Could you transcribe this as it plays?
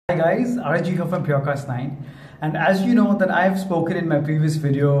Hi guys, RG here from Purecast 9, and as you know that I have spoken in my previous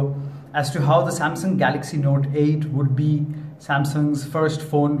video as to how the Samsung Galaxy Note 8 would be Samsung's first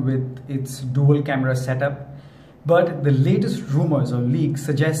phone with its dual camera setup. But the latest rumors or leaks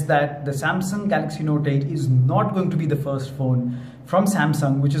suggest that the Samsung Galaxy Note 8 is not going to be the first phone from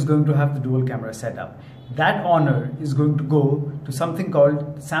Samsung which is going to have the dual camera setup. That honor is going to go to something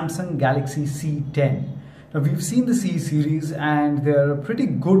called Samsung Galaxy C10. Now we've seen the C series and they're a pretty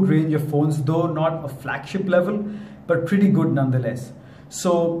good range of phones, though not a flagship level, but pretty good nonetheless.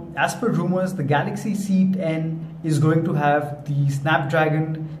 So as per rumors, the Galaxy C10 is going to have the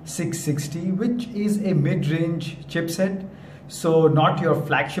Snapdragon 660, which is a mid-range chipset. So not your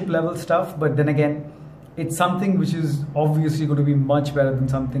flagship level stuff, but then again, it's something which is obviously going to be much better than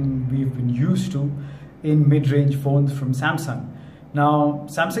something we've been used to in mid-range phones from Samsung. Now,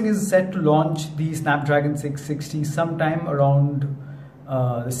 Samsung is set to launch the Snapdragon 660 sometime around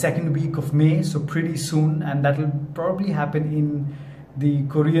the second week of May, so pretty soon, and that will probably happen in the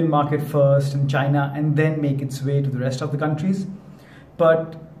Korean market first, in China, and then make its way to the rest of the countries.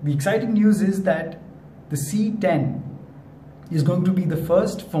 But the exciting news is that the C10 is going to be the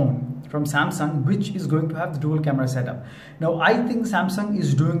first phone from Samsung which is going to have the dual camera setup. Now, I think Samsung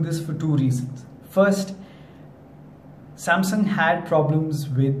is doing this for two reasons. First, Samsung had problems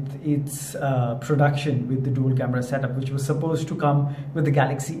with its production with the dual camera setup, which was supposed to come with the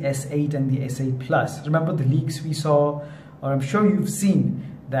Galaxy S8 and the S8 Plus. Remember the leaks we saw, or I'm sure you've seen,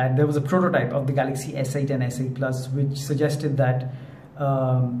 that there was a prototype of the Galaxy S8 and S8 Plus which suggested that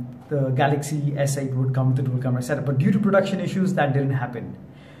the Galaxy S8 would come with the dual camera setup. But due to production issues, that didn't happen.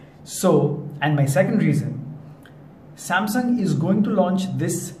 So, and my second reason, Samsung is going to launch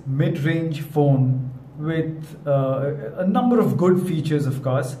this mid-range phone with a number of good features, of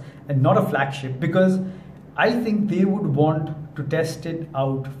course, and not a flagship, because I think they would want to test it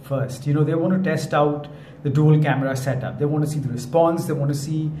out first. You know, they want to test out the dual camera setup. They want to see the response. They want to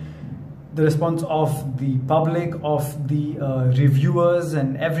see the response of the public, of the reviewers,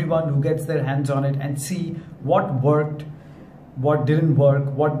 and everyone who gets their hands on it, and see what worked, what didn't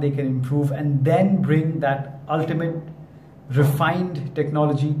work, what they can improve, and then bring that ultimate refined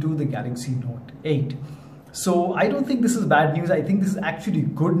technology to the Galaxy Note 8. So I don't think this is bad news. I think this is actually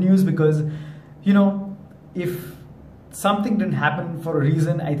good news because, you know, if something didn't happen for a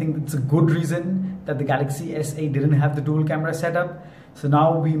reason, I think it's a good reason that the Galaxy S8 didn't have the dual camera setup. So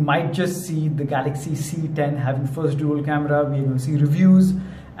now we might just see the Galaxy C10 having first dual camera. We're going to see reviews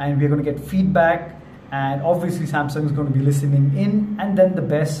and we're going to get feedback. And obviously Samsung is going to be listening in, and then the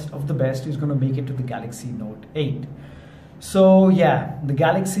best of the best is going to make it to the Galaxy Note 8. So yeah, the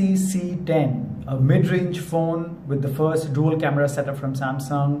Galaxy C10, a mid-range phone with the first dual camera setup from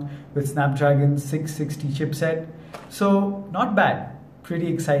Samsung with Snapdragon 660 chipset. So not bad, pretty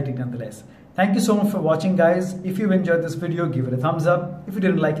exciting nonetheless. Thank you so much for watching, guys. If you've enjoyed this video, give it a thumbs up. If you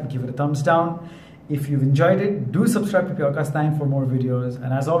didn't like it, give it a thumbs down. If you've enjoyed it, do subscribe to Purecast 9 for more videos.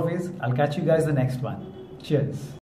 And as always, I'll catch you guys in the next one. Cheers.